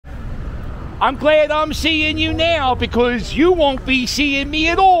I'm glad I'm seeing you now because you won't be seeing me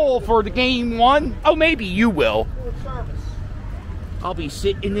at all for the game one. Oh, maybe you will. I'll be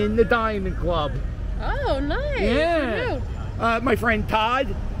sitting in the Diamond Club. Oh, nice. Yeah. My friend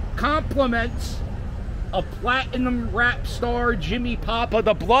Todd compliments a platinum rap star, Jimmy Papa,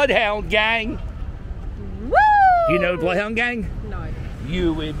 the Bloodhound Gang. Woo! You know Bloodhound Gang? No.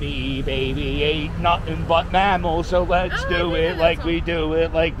 You and me, baby, ain't nothing but mammals, so let's do it like we do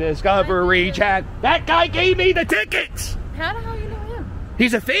it, like Discovery Channel. That guy gave me the tickets! How the hell you know him?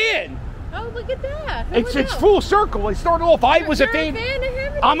 He's a fan! Oh, look at that. It's full circle. I started off, I was a fan. You're a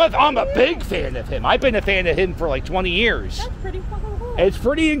fan of him? I'm a big fan of him. I've been a fan of him for like 20 years. That's pretty fucking cool. It's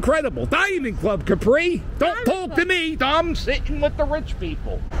pretty incredible. Diamond Club, Capri. Don't talk to me. I'm sitting with the rich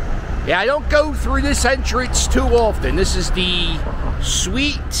people. Yeah, I don't go through this entrance too often. This is the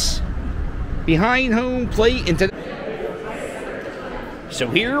suites behind home plate. So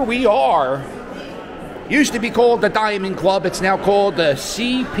here we are. Used to be called the Diamond Club. It's now called the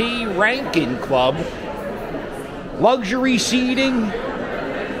CP Rankin Club. Luxury seating.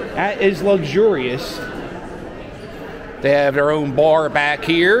 That is luxurious. They have their own bar back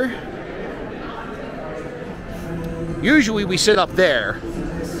here. Usually we sit up there.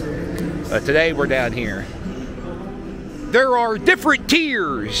 But today we're down here. There are different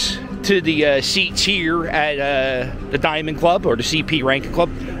tiers to the seats here at the Diamond Club or the CP Rankin Club.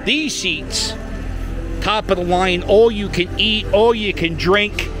 These seats, top of the line, all you can eat, all you can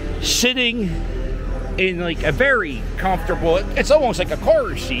drink, sitting in like a very comfortable, it's almost like a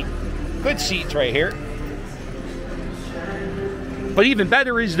car seat. Good seats right here. But even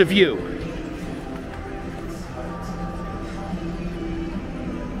better is the view.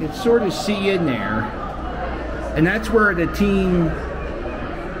 You can sort of see in there. And that's where the team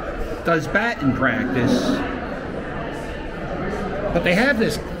does batting practice. But they have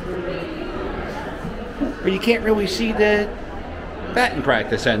this where you can't really see the batting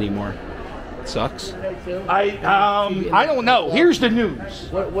practice anymore. It sucks. I don't know. Here's the news.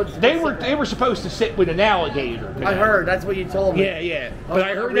 They were supposed to sit with an alligator today. I heard. That's what you told me. Yeah. But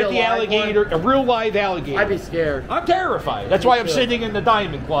I heard that the alligator, a real live alligator. I'd be scared. I'm terrified. That's why I'm sitting in the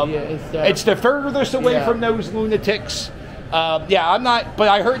Diamond Club. Yeah, it's the furthest away from those lunatics. Yeah, I'm not. But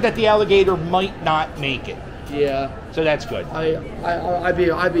I heard that the alligator might not make it. Yeah. So that's good.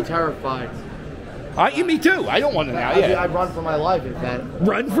 I'd be terrified. Me too. I don't want to now. Yeah. I'd run for my life if that.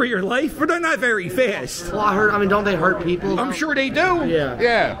 Run for your life? But they're not very fast. Well, I mean, don't they hurt people? I'm sure they do.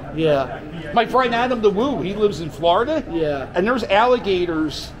 Yeah. My friend Adam the Woo, he lives in Florida. Yeah. And there's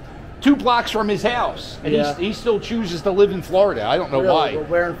alligators 2 blocks from his house. And he still chooses to live in Florida. I don't know why. Well,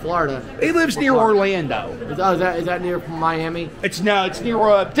 where in Florida? He lives near Orlando. Is that near Miami? It's near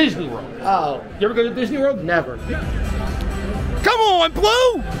Disney World. Oh. You ever go to Disney World? Never. Come on,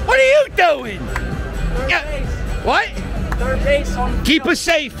 Blue! What are you doing? What? Third base on. Keep us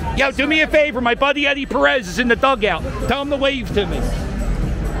safe. Yo, do me a favor. My buddy Eddie Perez is in the dugout. Tell him to wave to me.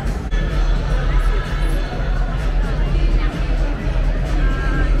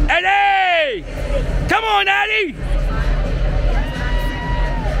 Eddie! Come on, Eddie!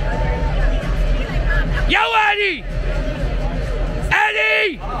 Yo, Eddie!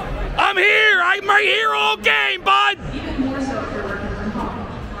 Eddie! I'm here! I'm right here all game, bud!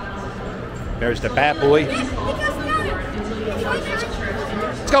 There's the bat boy.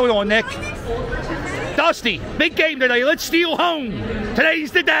 What's going on, Nick? Dusty, big game today. Let's steal home.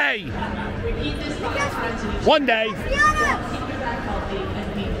 Today's the day. One day.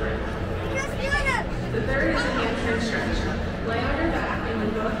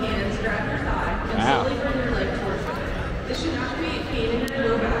 Wow.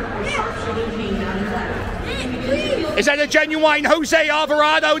 Is that a genuine Jose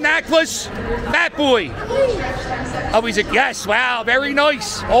Alvarado necklace? Bat boy. Oh, he's a yes. Wow, very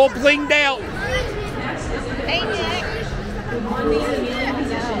nice. All blinged out. Hey, Nick.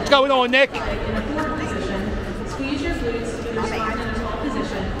 What's going on, Nick? Squeeze your glutes to your spine in a tall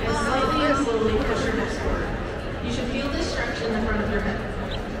position and slightly and slowly push your hips forward. You should feel this stretch in the front of your head.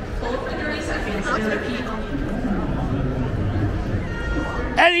 Hold for 30 seconds and repeat on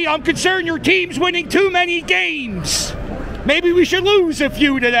Eddie, I'm concerned your team's winning too many games. Maybe we should lose a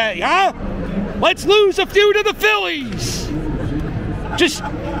few today, huh? Let's lose a few to the Phillies. Just,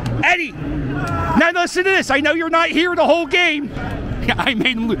 Eddie, now listen to this. I know you're not here the whole game. I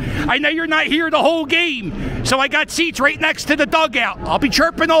know you're not here the whole game. So I got seats right next to the dugout. I'll be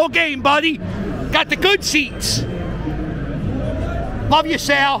chirping all game, buddy. Got the good seats. Love you,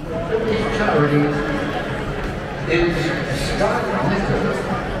 Sal.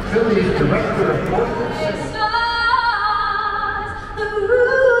 Phillies director of sports. It starts through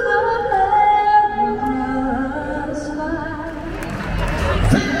the play.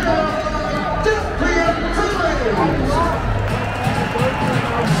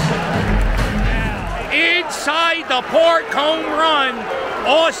 home run.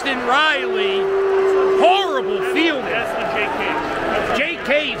 Austin Riley. Horrible fielding. That's the JK.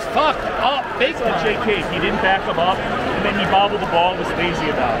 JK fucked up big That's time. JK. He didn't back him up, and then he bobbled the ball and was lazy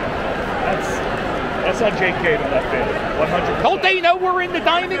about it. That's on JK to left field. 100%. Don't they know we're in the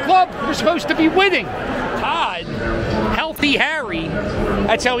Diamond Club? We're supposed to be winning. Todd, Healthy Harry,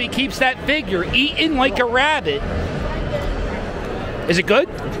 that's how he keeps that figure, eating like a rabbit. Is it good?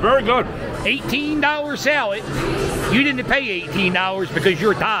 It's very good. $18 salad. You didn't pay $18 because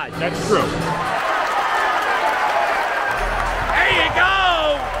you're Todd. That's true. There you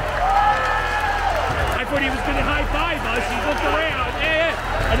go! I thought he was going to high five us. He looked around. Yeah,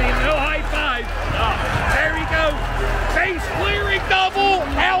 I didn't know high five. There we go. Face clearing double.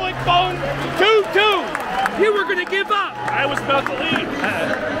 Alec Bone 2-2. You were going to give up. I was about to leave.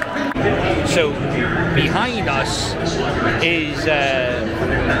 So behind us is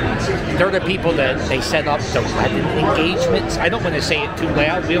they're the people that they set up the wedding engagements. I don't want to say it too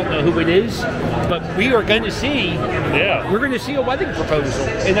loud. We don't know who it is, but we are going to see. Yeah. We're going to see a wedding proposal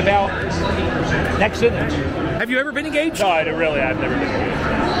in about next inning. Have you ever been engaged? No, I've never been engaged.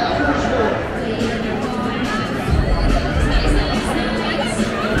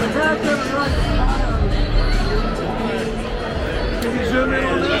 Zoom in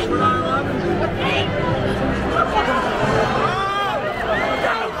on this for 9/11.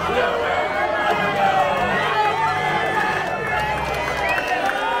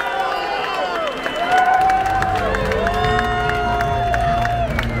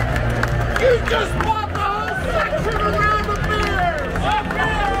 You just bought the whole section around the beers!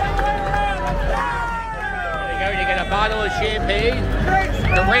 There you go. You get a bottle of champagne.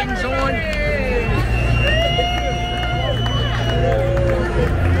 The ring's on.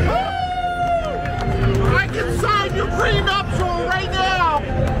 I can sign your prenuptial right now!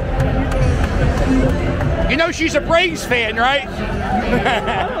 You know she's a Braves fan, right?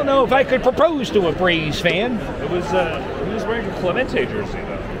 I don't know if I could propose to a Braves fan. It was he was wearing a Clemente jersey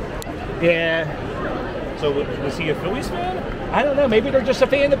though. Yeah. So was he a Phillies fan? I don't know. Maybe they're just a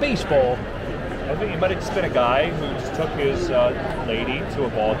fan of baseball. I think he might have just been a guy who just took his lady to a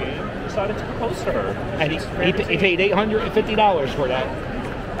ball game and decided to propose to her. And he paid $850 for that.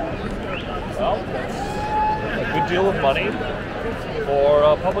 Well, that's a good deal of money for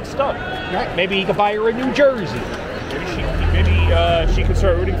a public stunt. Right. Maybe he could buy her a New Jersey. Maybe she could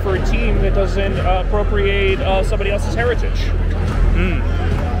start rooting for a team that doesn't appropriate somebody else's heritage.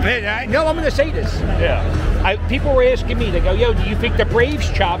 Man, I'm going to say this. Yeah. People were asking me, they go, yo, do you think the Braves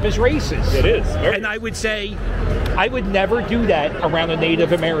chop is racist? It is. And I would say, I would never do that around a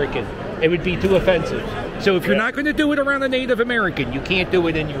Native American. It would be too offensive. So if you're not going to do it around a Native American, you can't do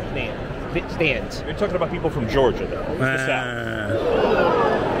it in your stands. You're talking about people from Georgia, though. The South.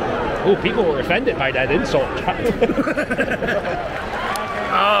 Oh, people were offended by that insult.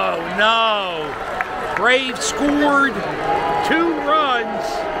 Oh, no. Braves scored 2 runs.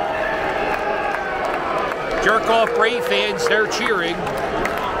 Jerk off Brave fans, they're cheering.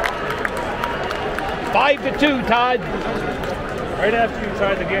 5-2, Todd. Right after you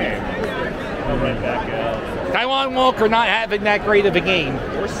tied the game. I'll right back out. Taiwan Walker not having that great of a game.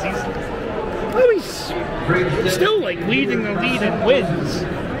 Or season. Oh, he's still like leading the lead in wins.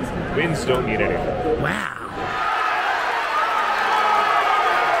 Wins don't mean anything. Wow.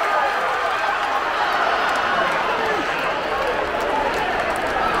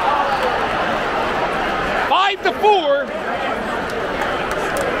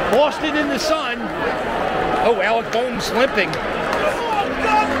 Boston in the sun. Oh, Alec Bone's limping.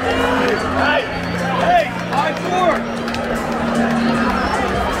 Hey,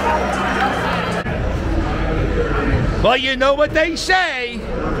 5-4. Well, you know what they say.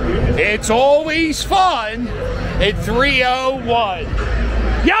 It's always fun at 3:01.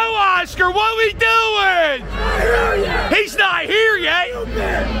 Yo, Oscar, what we doing? He's not here yet.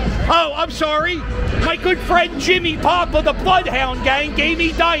 Oh, I'm sorry. My good friend Jimmy Papa, the Bloodhound Gang, gave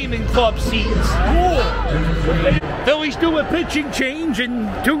me Diamond Club seats. Phillies do a pitching change and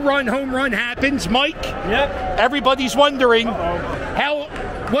 2-run home run happens. Mike? Yep. Everybody's wondering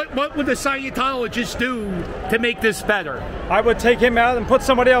what would the Scientologists do to make this better? I would take him out and put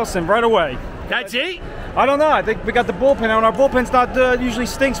somebody else in right away. That's it? I don't know. I think we got the bullpen out. Our bullpen's not usually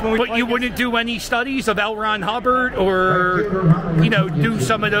stinks when we. But you wouldn't do any studies of L. Ron Hubbard, or do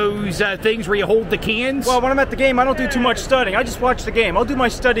some of those things where you hold the cans. Well, when I'm at the game, I don't do too much studying. I just watch the game. I'll do my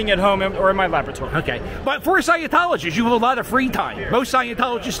studying at home or in my laboratory. Okay, but for a Scientologist, you have a lot of free time. Most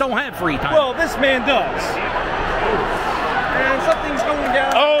Scientologists don't have free time. Well, this man does. And something's going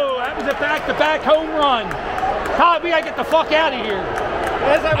down. Oh, that was a back-to-back home run. Todd, we gotta get the fuck out of here.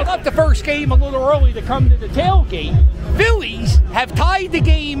 I left the first game a little early to come to the tailgate. Phillies have tied the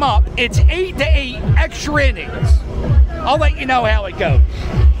game up. It's 8-8 extra innings. I'll let you know how it goes.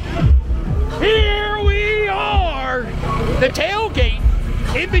 Here we are. The tailgate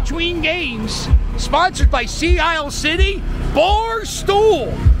in between games, sponsored by Sea Isle City Barstool.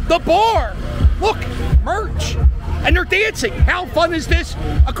 The bar. Look, merch. And they're dancing. How fun is this?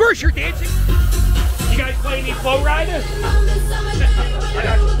 Of course you're dancing. You guys play any flow riders?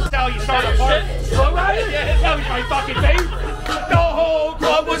 That's how you start a party. Flow riders? That was my fucking favorite. The whole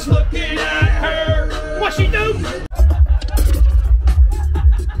club was looking at her. What's she do?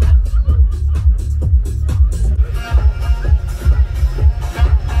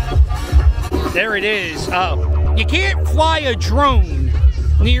 There it is. Oh, you can't fly a drone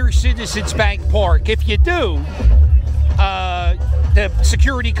near Citizens Bank Park. If you do, the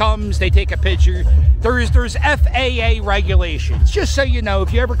security comes, they take a picture. There's FAA regulations. Just so you know,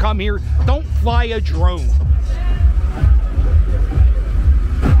 if you ever come here, don't fly a drone.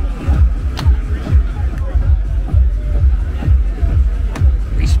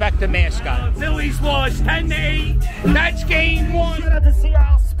 Respect the mascot. Phillies lost 10-8. That's game one. Shout out to Sea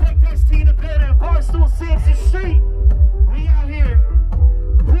Isle, Spike this team to build in Barstool, Sampson Street. We out here.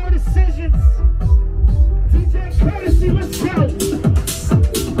 Poor decisions. DJ Courtesy, let's go.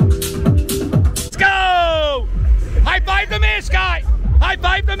 Let's go! High five the mascot! High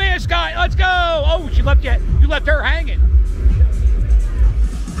five the mascot! Let's go! Oh, she left you. You left her hanging.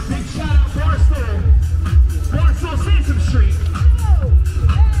 Big shout out Barstool. Barstool, Sampson Street.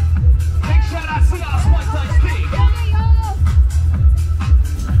 Big shout out Sea Isle, Spike this team.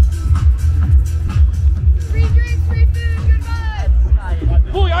 Free drinks, free food, good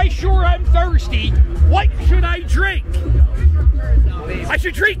vibes. Boy, I sure am thirsty. What should I drink? I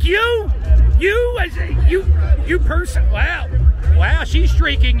should drink you? You as you person? Wow. Wow, she's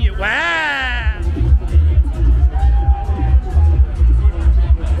drinking you. Wow.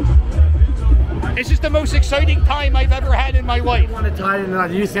 This is the most exciting time I've ever had in my life. You want to tie it in?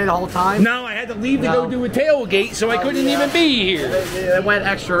 Did you stay the whole time? No, I had to leave to go do a tailgate, so I couldn't even be here. It went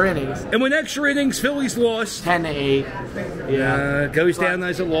extra innings. And when extra innings, Phillies lost. 10-8. Yeah. Goes down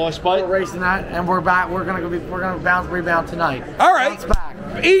as a loss, but We're racing that, and we're back. We're gonna rebound tonight. all right. Bounce back.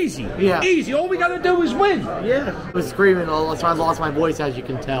 Easy. Yeah. Easy. All we got to do is win. Yeah. I was screaming, so I lost my voice, as you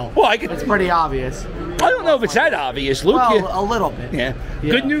can tell. Well, It's pretty obvious. I don't know if it's that obvious, Luke. Well, a little bit. Yeah.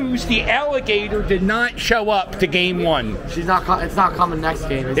 Yeah. Good news, the alligator did not show up to game one. She's not. It's not coming next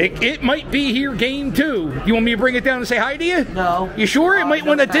game, is it? It might be here game two. You want me to bring it down and say hi to you? No. You sure? It might No,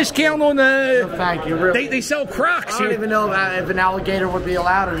 want a thank discount on the... No, thank you. Really. They sell Crocs I don't here. even know if an alligator would be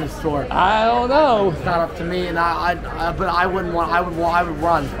allowed in the store. I don't know. It's not up to me, and but I wouldn't want. I would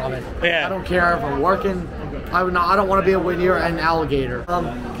run from it. Yeah. I don't care if I'm working. I would not. I don't want to be near an alligator.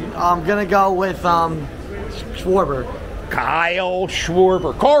 I'm gonna go with Schwarber. Kyle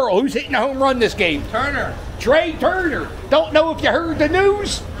Schwarber. Carl, who's hitting a home run this game? Turner. Trey Turner. Don't know if you heard the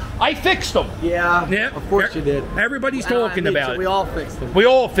news. I fixed them. Yeah. Yeah. Of course you did. Everybody's talking about it. We all fixed them. We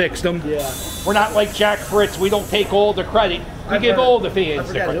all fixed them. Yeah. We're not like Jack Fritz. We don't take all the credit. We give all the fans the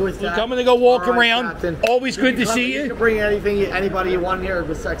forget, credit. who is that? I'm going to go walk All right, around. Captain. Always good to see You you. can bring anybody you want here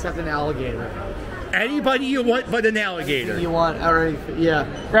except an alligator. Anybody you want but an alligator. You want, or anything, yeah.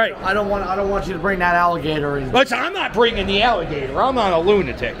 Right. I don't want you to bring that alligator in. Listen, I'm not bringing the alligator. I'm not a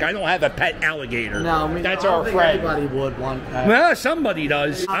lunatic. I don't have a pet alligator. No, I mean, That's I don't our think friend. Anybody would want that. Well, somebody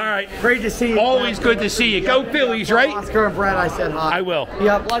does. All right. Great to see you. Always good to see you. Go Phillies, right? Oscar and Brett, I said hi. I will.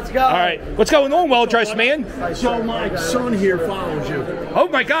 Yep, let's go. All right. What's going on, well-dressed man? So my son here follows you. Oh,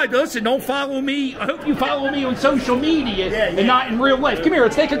 my God. Listen, don't follow me. I hope you follow me on social media and not in real life. Come here.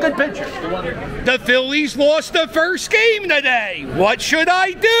 Let's take a good picture. The Phillies lost the first game today. What should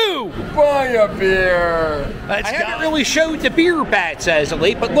I do? Buy a beer. I haven't really showed the beer bats as of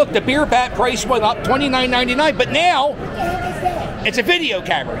late, but look, the beer bat price went up $29.99, but now it's a video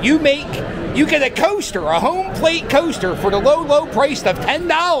camera. You get a coaster, a home plate coaster for the low price of $10.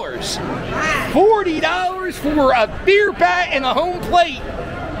 $40 for a beer bat and a home plate.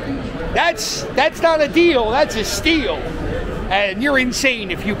 That's not a deal, that's a steal. And you're insane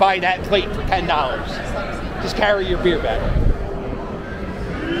if you buy that plate for $10. Just carry your beer bag.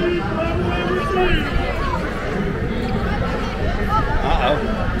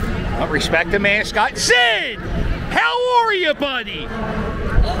 Uh-oh. Respect the mascot. Sid! How are you, buddy?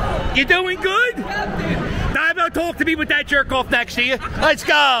 You doing good? Now, don't talk to me with that jerk off next to you. Let's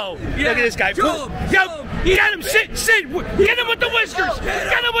go. Look at this guy. Yo, get him, Sid. Get him with the whiskers.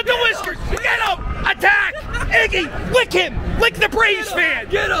 Get him with the whiskers. Get him. Attack. Iggy, lick him. Lick the Braves fan.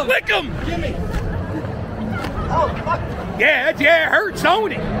 Get him. Lick him. Yeah, it hurts,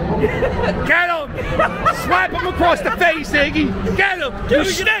 don't it? Get him! Slap him across the face, Iggy. Get him! You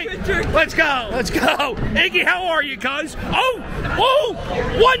stink! Let's go! Let's go! Iggy, how are you, cuz? Oh! Oh!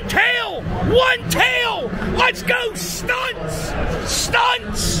 One tail! One tail! Let's go! Stunts!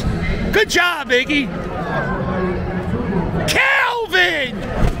 Stunts! Good job, Iggy. Calvin!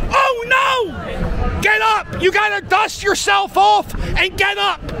 Oh no! Get up! You gotta dust yourself off and get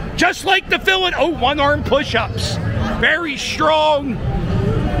up! Just like the Philly. Oh, one-arm push-ups. Very strong.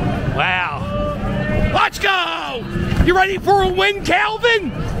 Wow. Let's go! You ready for a win,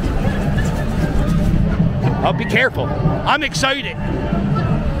 Calvin? Oh, be careful. I'm excited.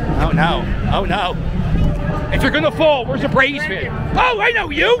 Oh no. Oh no. If you're gonna fall, where's the Braves fan? Oh, I know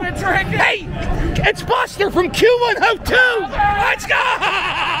you! Hey! It's Buster from Q102! Let's go!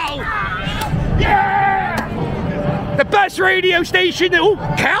 Yeah! The best radio station. Oh,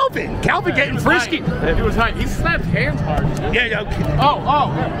 Calvin! Calvin getting frisky. He was high. He slapped hands hard. Yeah, okay. Oh.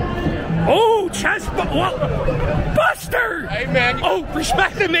 Oh, chest Buster! Hey, man. Oh,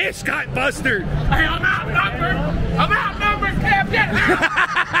 respect the mascot, Buster. Hey, I'm outnumbered. I'm outnumbered, Captain.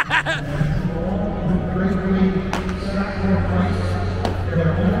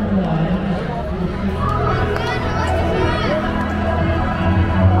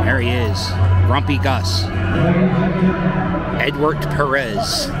 There he is, Grumpy Gus. Edward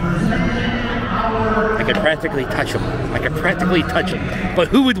Perez. I could practically touch him. I could practically touch him. But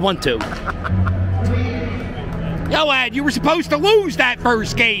who would want to? Yo, lad, you were supposed to lose that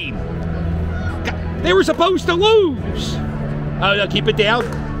first game. They were supposed to lose. Oh, no, keep it down.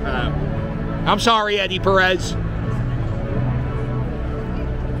 I'm sorry, Eddie Perez.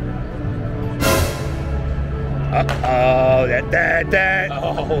 Uh-oh, that.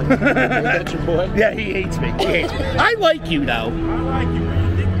 Oh, that's your boy? Yeah, he hates me. He hates me. I like you, though. I like you, man.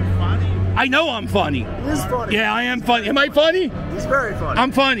 You think you're funny? I know I'm funny. He's funny. Yeah, I am funny. Am I funny? He's very funny.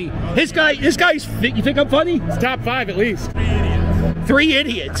 I'm funny. This guy's, you think I'm funny? It's top 5 at least. 3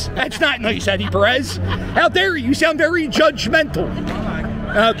 idiots. That's not nice, Eddie Perez. How dare you? You sound very judgmental.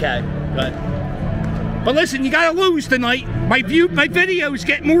 Okay, but listen, you gotta lose tonight. My videos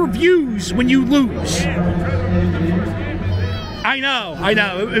get more views when you lose. I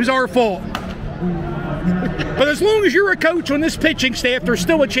know. It was our fault. But as long as you're a coach on this pitching staff, there's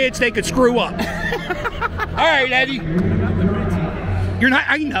still a chance they could screw up. All right, Eddie. You're not,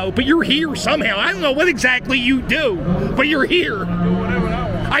 I know, but you're here somehow. I don't know what exactly you do, but you're here.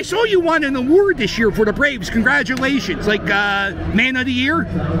 I saw you won an award this year for the Braves. Congratulations. Like, Man of the Year?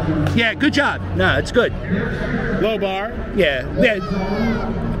 Yeah, good job. No, it's good. Low bar. Yeah.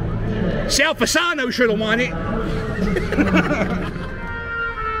 Sal Fasano should have won it.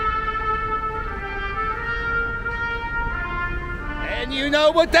 And you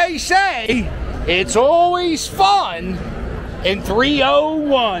know what they say, it's always fun in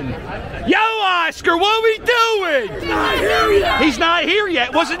 301. Yo, Oscar, what are we doing? He's not here yet. He's not here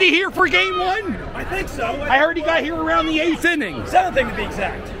yet. Wasn't he here for game 1? I think so. I heard he got here around the 8th inning. 7th inning to be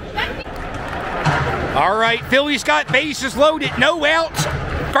exact. All right, Phillies got bases loaded, no outs,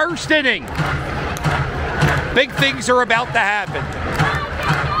 1st inning. Big things are about to happen.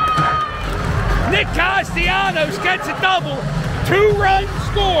 Nick Castellanos gets a double, 2-run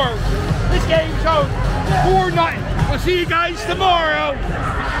score. This game's over. 4-0. We'll see you guys tomorrow.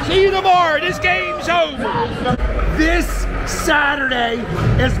 See you tomorrow. This game's over. This Saturday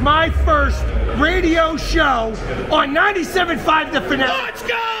is my first radio show on 97.5 The Fanatic. Let's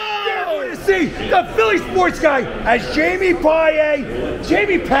go! See the Philly sports guy as Jamie PA,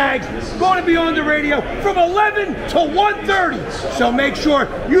 Jamie Pag, going to be on the radio from 11 to 1:30. So make sure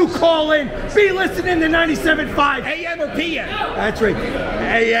you call in, be listening to 97.5 AM or PM? That's right,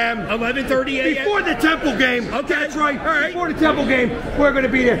 AM. 11:30 AM? Before the Temple game. Okay. That's right. All right. Before the Temple game, we're going to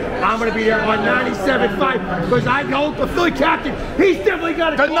be there. I'm going to be there on 97.5 because I know the Philly captain. He's definitely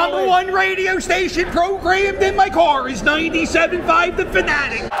got to The call in. #1 radio station programmed in my car is 97.5 The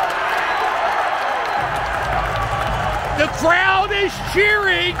Fanatic. The crowd is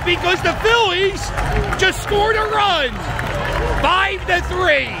cheering because the Phillies just scored a run.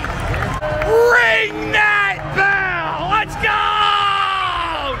 5-3. Ring that bell. Let's go.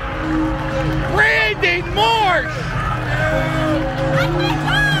 Brandon Marsh.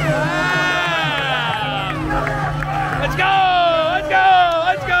 Let's go. Let's go.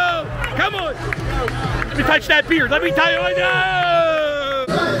 Let's go. Come on. Let me touch that beard. Let me tell you. I know.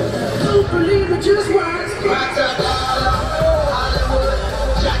 Don't believe it, just watch.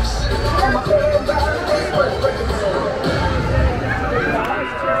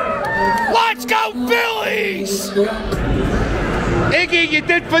 Let's go, Phillies! Iggy, you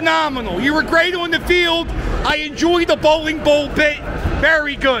did phenomenal. You were great on the field. I enjoyed the bowling ball bit.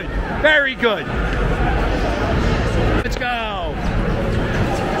 Very good. Very good. Let's go.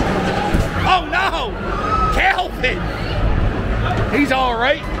 Oh, no. Calvin. He's all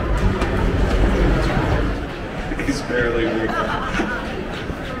right. He's barely moving.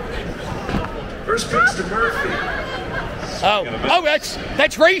 First pitch to Murphy. Oh, that's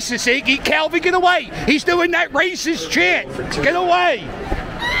racist. Calvin, get away. He's doing that racist chant. Get away.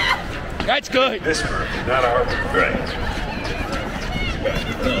 That's good. This Murphy, not our right.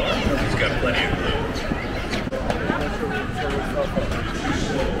 He's got plenty of glue.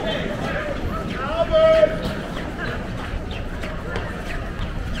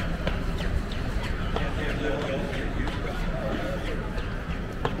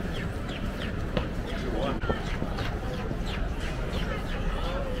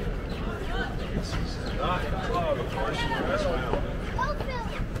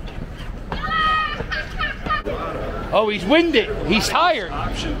 Oh, he's winded. He's tired.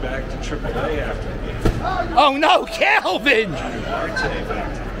 Option back to AAA after. Oh, no, Calvin.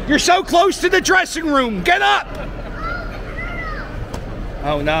 You're so close to the dressing room. Get up.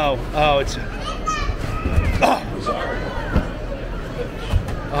 Oh, no. Oh, it's...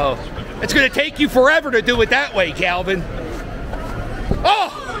 Oh, it's going to take you forever to do it that way, Calvin. Oh!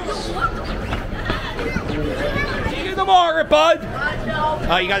 See you tomorrow, bud.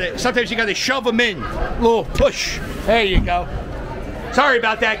 Oh, you got to. Sometimes you got to shove them in. A little push. There you go. Sorry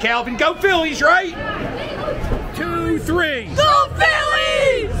about that, Calvin. Go Phillies, right? 2, 3. Go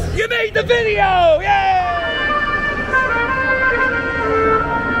Phillies! You made the video! Yay!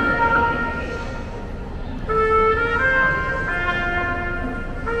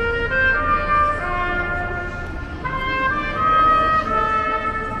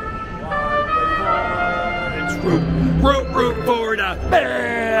 Root for the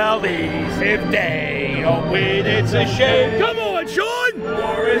Phillies. If they don't win, it's a shame. Come on, Sean!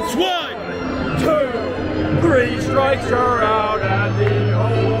 Or it's 1, 2, 3 strikes are out at the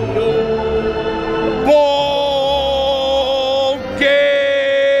old ball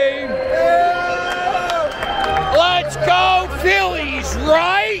game. Let's go, Phillies,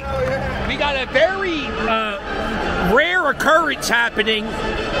 right? We got a very rare occurrence happening.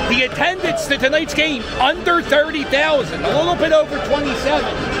 The attendance to tonight's game, under 30,000, a little bit over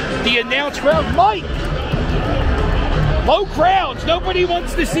 27. The announced crowd, Mike. Low crowds, nobody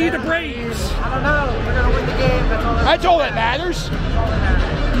wants to see the Braves. I don't know. We're going to win the game. That's all that matters.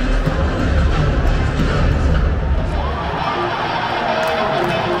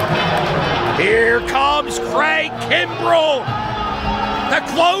 Here comes Craig Kimbrell to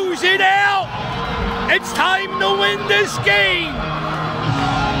close it out. It's time to win this game.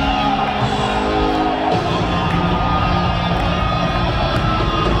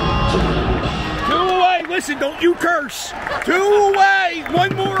 Listen, don't you curse. 2 away.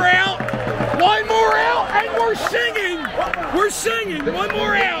 1 more out. 1 more out, and we're singing. We're singing. 1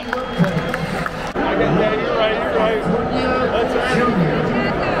 more out. You're right.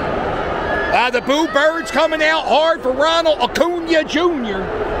 That's The Boo Birds coming out hard for Ronald Acuna Jr.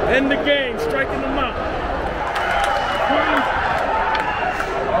 End the game, striking them out.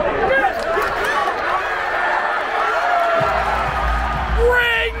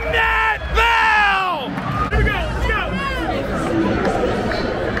 Ring that bell! Here we go, let's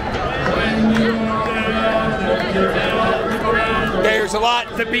go! There's a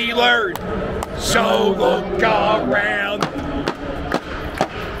lot to be learned, so look around.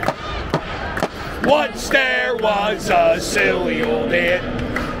 Once there was a silly old man,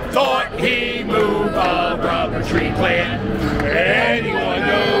 thought he moved a rubber tree plant. Anyone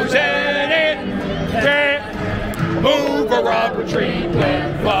knows an ant can't move a rubber tree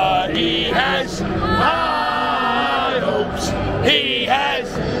plant, but he has high hopes. He has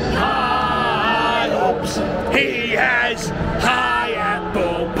high hopes. He has high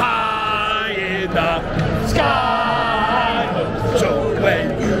apple pie in the sky. So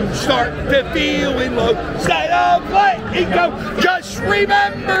when you start to feeling low, instead of letting go, just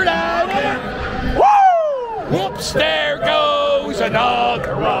remember that. Woo! Whoops, there goes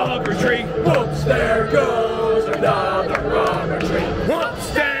another rubber tree. Whoops, there goes another rubber tree. Whoops,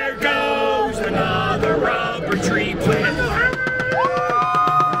 there goes another rubber tree plant.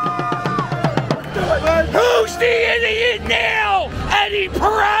 Who's the idiot now? Eddie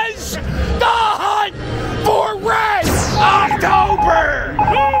Perez? The hunt for Red October!